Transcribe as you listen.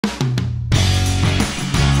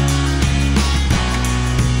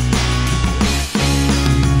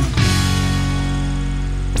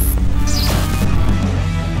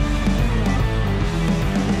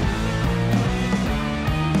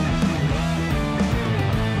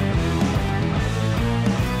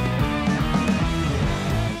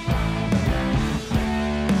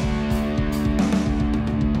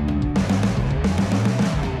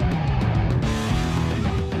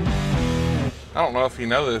don't know if you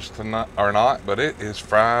know this tonight or not, but it is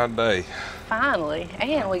Friday. Finally,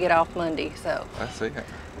 and we get off Monday, so. That's it.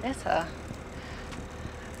 It's a.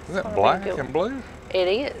 Is that black and blue? It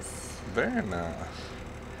is. Very nice.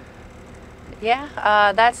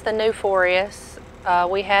 Yeah, that's the new 4S.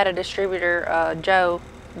 We had a distributor, Joe,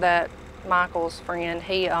 that Michael's friend,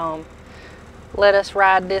 he let us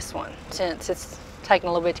ride this one since it's taking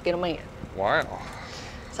a little bit to get them in. Wow.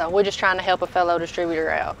 So we're just trying to help a fellow distributor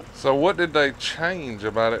out. So what did they change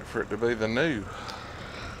about it for it to be the new?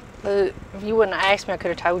 If you wouldn't have asked me, I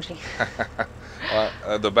could have told you.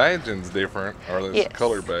 The badging's different, or the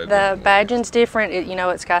color badging? The badging's different. You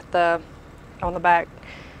know, it's got the, on the back,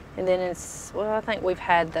 and then it's, well, I think we've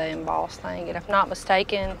had the embossed thing, and if not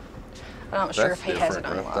mistaken, I'm not sure if he has it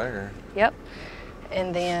on right there. Yep.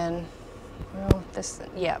 And then, well, this,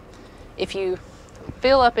 yeah. If you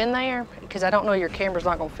fill up in there, because I don't know your camera's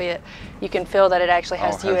not going to fit, you can feel that it actually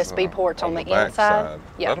has USB ports on the inside.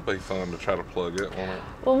 Yep. That'll be fun to try to plug it, won't it?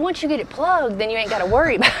 Well, once you get it plugged, then you ain't got to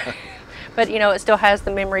worry about it. But, you know, it still has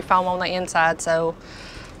the memory foam on the inside, so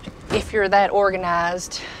if you're that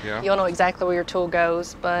organized, you'll know exactly where your tool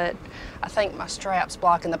goes. But I think my strap's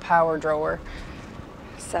blocking the power drawer.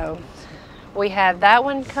 So we have that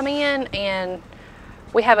one come in, and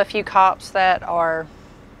we have a few cops that are,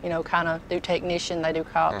 you know, kind of do technician, they do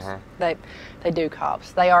cops. They do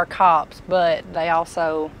cops. They are cops, but they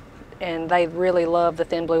also, and they really love the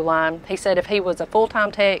thin blue line. He said if he was a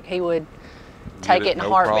full-time tech, he would take it in a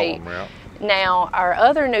heartbeat. Now, our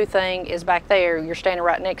other new thing is back there. You're standing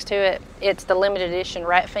right next to it. It's the limited edition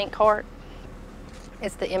rat fink cart.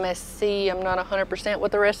 It's the MSC. I'm not 100%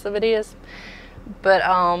 what the rest of it is, but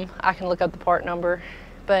I can look up the part number.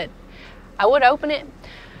 But I would open it.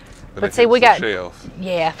 But see, we got shelf.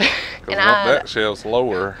 Yeah. And that shelf's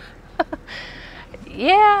lower.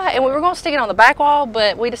 Yeah, and we were going to stick it on the back wall,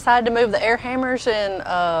 but we decided to move the air hammers and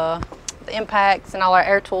the impacts and all our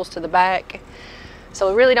air tools to the back. So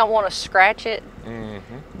we really don't want to scratch it.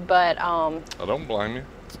 But I don't blame you.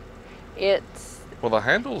 It's, well, the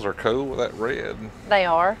handles are cool with that red. They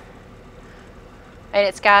are. And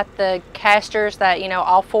it's got the casters that, you know,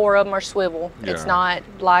 all four of them are swivel. Yeah. It's not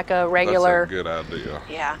like a regular. That's a good idea.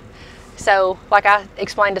 Yeah. So, like I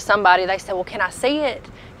explained to somebody, they said, well, can I see it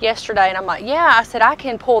yesterday? And I'm like, yeah. I said, I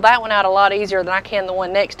can pull that one out a lot easier than I can the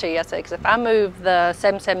one next to you. I said, because if I move the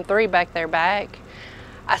 773 back there back,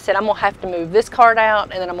 I said, I'm going to have to move this cart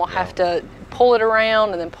out, and then I'm going to have to pull it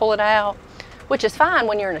around and then pull it out, which is fine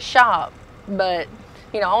when you're in a shop. But,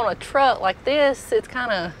 you know, on a truck like this, it's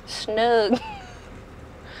kind of snug.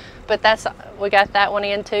 But that's, we got that one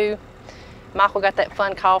in too. Michael got that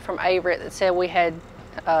fun call from Averett that said we had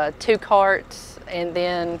 2 carts, and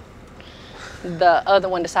then the other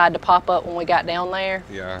one decided to pop up when we got down there.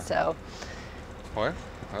 Yeah. So. Well,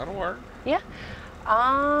 that'll work. Yeah.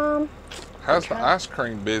 How's the ice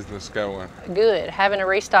cream business going? Good. Having to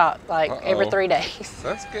restock like every 3 days.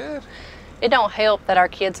 That's good. It don't help that our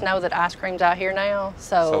kids know that ice cream's out here now,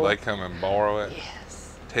 so they come and borrow it.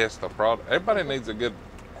 Yes. Test the product. Everybody needs a good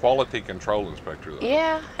quality control inspector, though.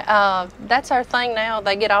 Yeah, that's our thing now.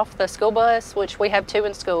 They get off the school bus, which we have 2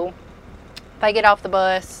 in school. They get off the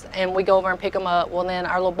bus and we go over and pick them up. Well, then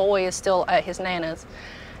our little boy is still at his nana's.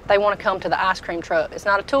 They want to come to the ice cream truck. It's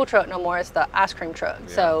not a tool truck no more, it's the ice cream truck.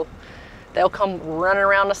 Yeah. So they'll come running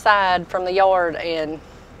around the side from the yard, and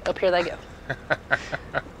up here they go.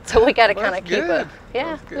 So we got to kind of keep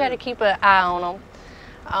we got to keep an eye on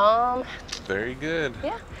them. Very good.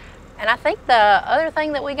 Yeah. And I think the other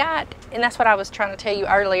thing that we got, and that's what I was trying to tell you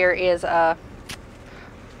earlier, is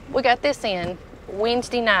we got this in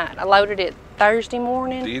Wednesday night. I loaded it Thursday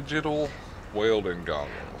morning. Digital welding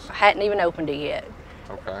goggles. I hadn't even opened it yet.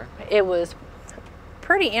 Okay. It was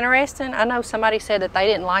pretty interesting. I know somebody said that they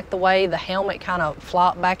didn't like the way the helmet kind of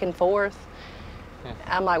flopped back and forth.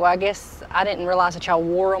 I'm like, well, I guess I didn't realize that y'all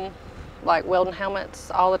wore them like welding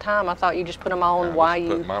helmets all the time. I thought you just put them on while you...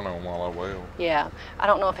 put mine on while I weld. Yeah. I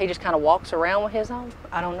don't know if he just kind of walks around with his on.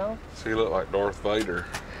 I don't know. So he looked like Darth Vader.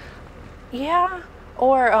 Yeah.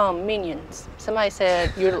 Or Minions. Somebody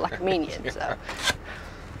said you look like a Minion. So.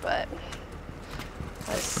 But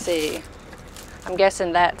let's see. I'm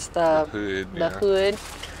guessing that's the hood. The hood.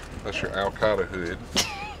 That's your Al-Qaeda hood.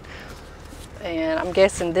 And I'm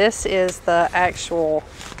guessing this is the actual,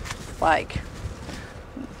 like,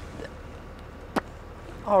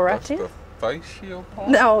 all right. That's the face shield part?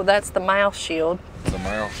 No, that's the mouth shield. The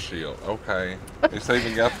mouth shield, okay. It's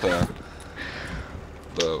even got the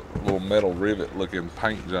little metal rivet looking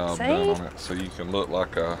paint job done on it, so you can look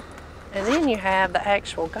like a... And then you have the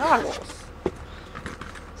actual goggles.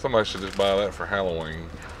 Somebody should just buy that for Halloween.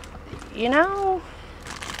 You know,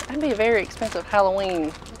 That'd be a very expensive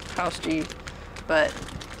Halloween costume, but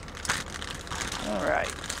all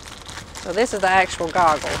right. So this is the actual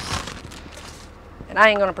goggles. And I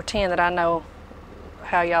ain't gonna pretend that I know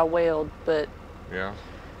how y'all weld, but yeah,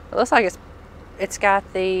 it looks like it's got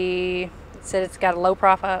it said it's got a low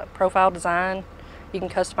profile design. You can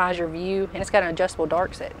customize your view, and it's got an adjustable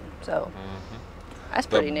dark setting. So that's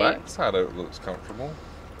pretty neat. The back side of it looks comfortable.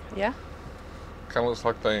 Yeah. Kind of looks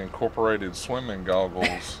like they incorporated swimming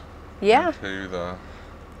goggles yeah. into the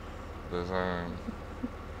design.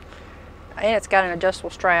 And it's got an adjustable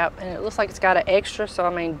strap, and it looks like it's got an extra, so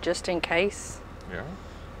I mean, just in case. Yeah.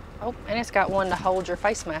 Oh, and it's got one to hold your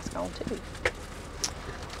face mask on too.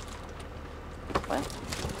 Well,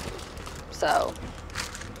 so,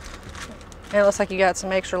 and it looks like you got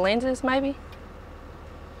some extra lenses, maybe?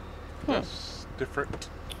 That's different.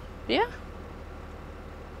 Yeah.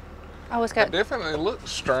 Oh, it's got... It definitely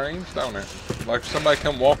looks strange, don't it? Like if somebody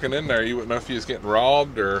come walking in there, you wouldn't know if you was getting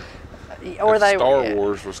robbed or if Star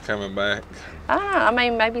Wars was coming back. I don't know. I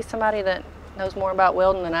mean, maybe somebody that knows more about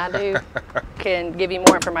welding than I do can give you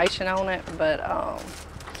more information on it, but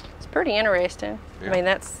it's pretty interesting. Yeah. I mean,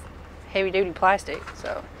 that's heavy-duty plastic,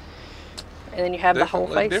 so. And then you have definitely the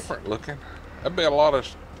whole face. Different looking. That'd be a lot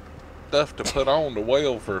of stuff to put on to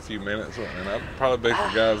weld for a few minutes, and that'd probably be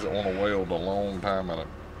for guys that want to weld a long time at a,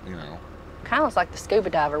 you know. Kind of looks like the scuba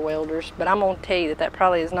diver welders, but I'm gonna tell you that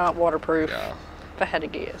probably is not waterproof. Yeah. If I had to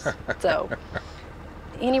guess. So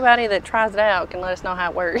anybody that tries it out can let us know how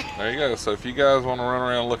it works. There you go. So if you guys want to run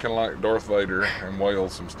around looking like Darth Vader and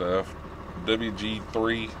weld some stuff,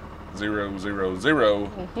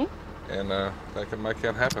 WG3000, and they can make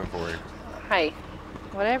that happen for you. Hey,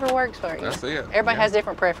 whatever works for you. That's it. Everybody has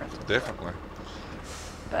different preferences. Definitely.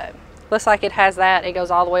 But looks like it has that. It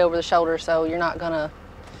goes all the way over the shoulder, so you're not gonna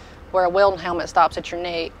where a welding helmet stops at your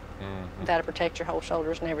neck. That'll protect your whole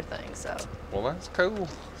shoulders and everything. So. Well, that's cool.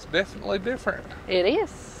 It's definitely different. It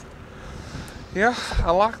is. Yeah,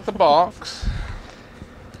 I like the box.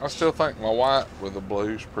 I still think my white with the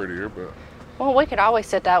blue's prettier, but. Well, we could always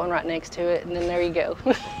set that one right next to it, and then there you go.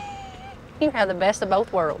 You have the best of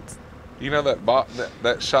both worlds. You know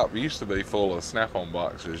that shop used to be full of Snap-on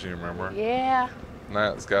boxes. You remember? Yeah.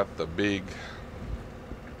 Now it's got the big.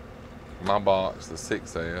 My box, the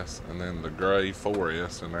 6S, and then the gray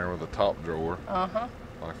 4S in there with the top drawer.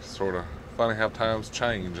 Like, sort of funny how times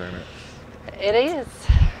change, ain't it? It is.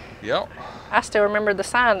 Yep. I still remember the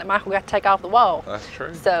sign that Michael got to take off the wall. That's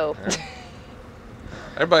true. So. Yeah.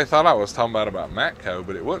 Everybody thought I was talking about Matco,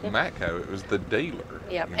 but it wasn't Matco. It was the dealer.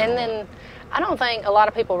 Yep. And then I don't think a lot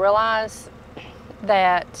of people realize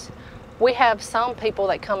that we have some people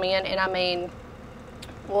that come in, and I mean,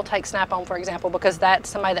 we'll take Snap-on for example, because that's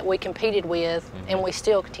somebody that we competed with and we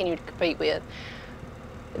still continue to compete with.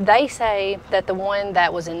 They say that the one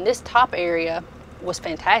that was in this top area was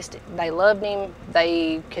fantastic. They loved him.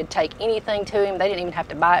 They could take anything to him. They didn't even have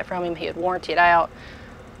to buy it from him. He would warranty it out.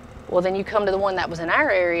 Well, then you come to the one that was in our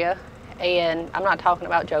area, and I'm not talking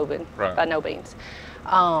about Jobin, by no means.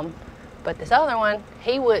 But this other one,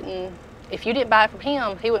 he wouldn't, if you didn't buy it from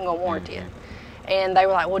him, he wasn't gonna warranty it. And they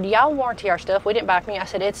were like, well, do y'all warranty our stuff? We didn't buy it from you. I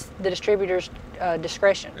said, it's the distributor's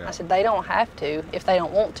discretion. I said, they don't have to if they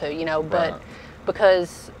don't want to, you know, but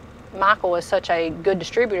because Michael is such a good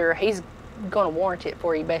distributor, he's gonna warranty it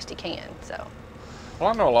for you best he can, so. Well,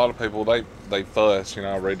 I know a lot of people, they fuss, you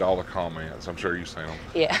know, I read all the comments, I'm sure you've seen them.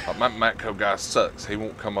 Yeah. My Matco guy sucks, he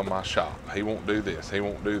won't come in my shop, he won't do this, he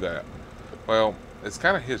won't do that. Well, it's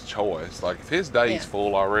kind of his choice. Like, if his day's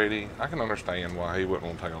full already, I can understand why he wouldn't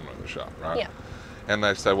want to take on another shop, right? Yeah. And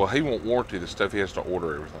they say, well, he won't warranty the stuff, he has to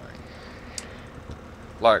order everything.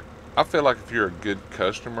 Like, I feel like if you're a good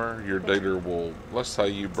customer, your dealer will, let's say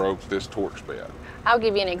you broke this torch bit. I'll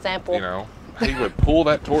give you an example. You know, he would pull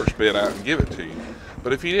that torch bit out and give it to you.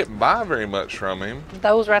 But if you didn't buy very much from him,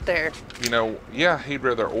 those right there, you know, yeah, he'd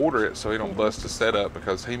rather order it so he don't bust the setup,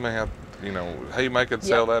 because he may have, you know, he may could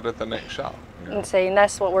sell that at the next shop. You know? And see, and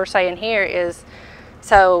that's what we're saying here is,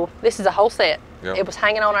 so this is a whole set. It was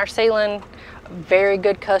hanging on our ceiling, very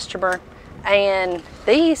good customer, and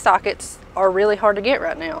these sockets are really hard to get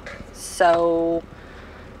right now. So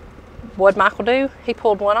what'd Michael do? He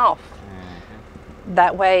pulled one off.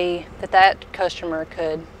 That way that customer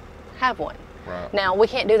could have one. Right. Now, we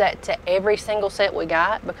can't do that to every single set we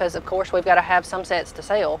got, because of course we've got to have some sets to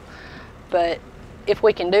sell, but if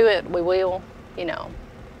we can do it, we will, you know.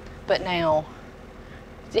 But now,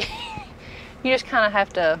 you just kind of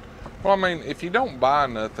have to. Well, I mean, if you don't buy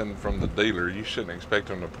nothing from the dealer, you shouldn't expect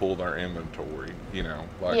them to pull their inventory, you know.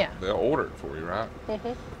 Like, they'll order it for you, right?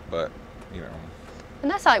 But, you know. And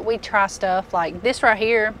that's like, we try stuff like this right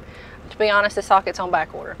here. to be honest, the socket's on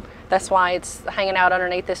back order. That's why it's hanging out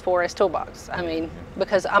underneath this 4S toolbox. I mean,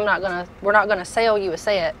 because we're not gonna sell you a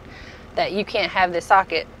set that you can't have this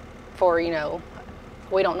socket for, you know,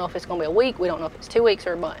 we don't know if it's gonna be a week, we don't know if it's 2 weeks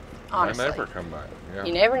or a month, honestly. They never come back. Yeah.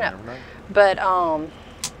 You never know. But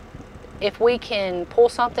if we can pull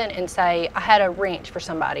something and say, I had a wrench for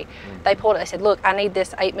somebody, they pulled it, they said, look, I need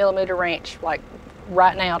this 8mm wrench, like,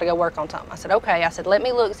 right now to go work on something. I said, okay. I said, let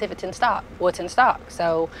me look, see if it's in stock. Well, it's in stock.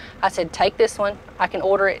 So I said, take this one, I can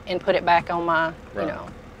order it and put it back on my, you know,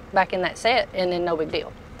 back in that set, and then no big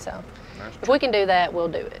deal. So if we can do that, we'll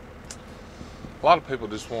do it. A lot of people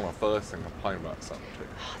just want to fuss and complain about something too.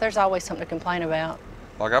 There's always something to complain about.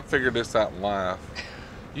 Like, I figured this out in life.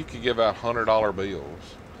 You could give out $100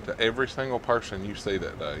 bills to every single person you see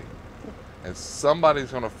that day, and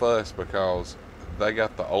somebody's going to fuss because they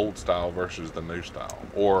got the old style versus the new style,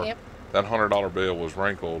 or that $100 bill was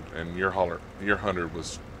wrinkled and your 100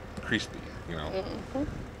 was crispy. You know,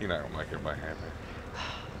 you're not gonna make everybody happy.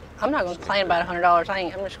 I'm not gonna complain about $100.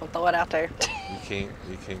 I'm just gonna throw it out there. You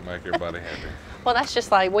can't make everybody happy. Well, that's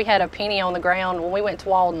just like we had a penny on the ground when we went to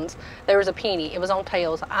Walden's. There was a penny. It was on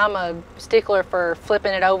tails. I'm a stickler for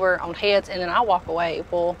flipping it over on heads, and then I walk away.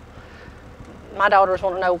 Well, my daughters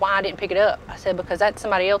want to know why I didn't pick it up. I said, because that's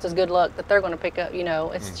somebody else's good luck that they're going to pick up, you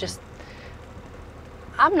know. It's just,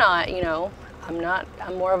 I'm not, you know, I'm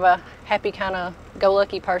more of a happy kind of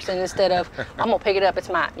go-lucky person instead of, I'm going to pick it up, it's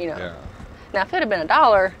mine, you know. Yeah. Now, if it had been $1,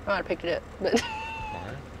 I might have picked it up. But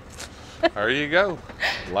there you go.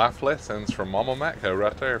 Life lessons from Mama Matco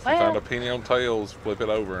right there. If you find a penny on tails, flip it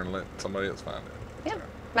over and let somebody else find it. Yeah,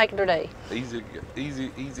 make it their day. Easy, easy,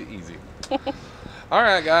 easy, easy. All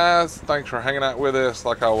right, guys, thanks for hanging out with us.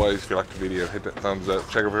 Like always, if you like the video, hit that thumbs up.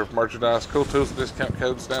 Check over here for merchandise, cool tools, and discount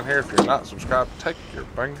codes down here. If you're not subscribed, take your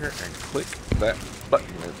finger and click that button.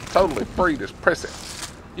 It's totally free. Just press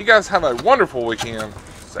it. You guys have a wonderful weekend.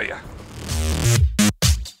 See ya.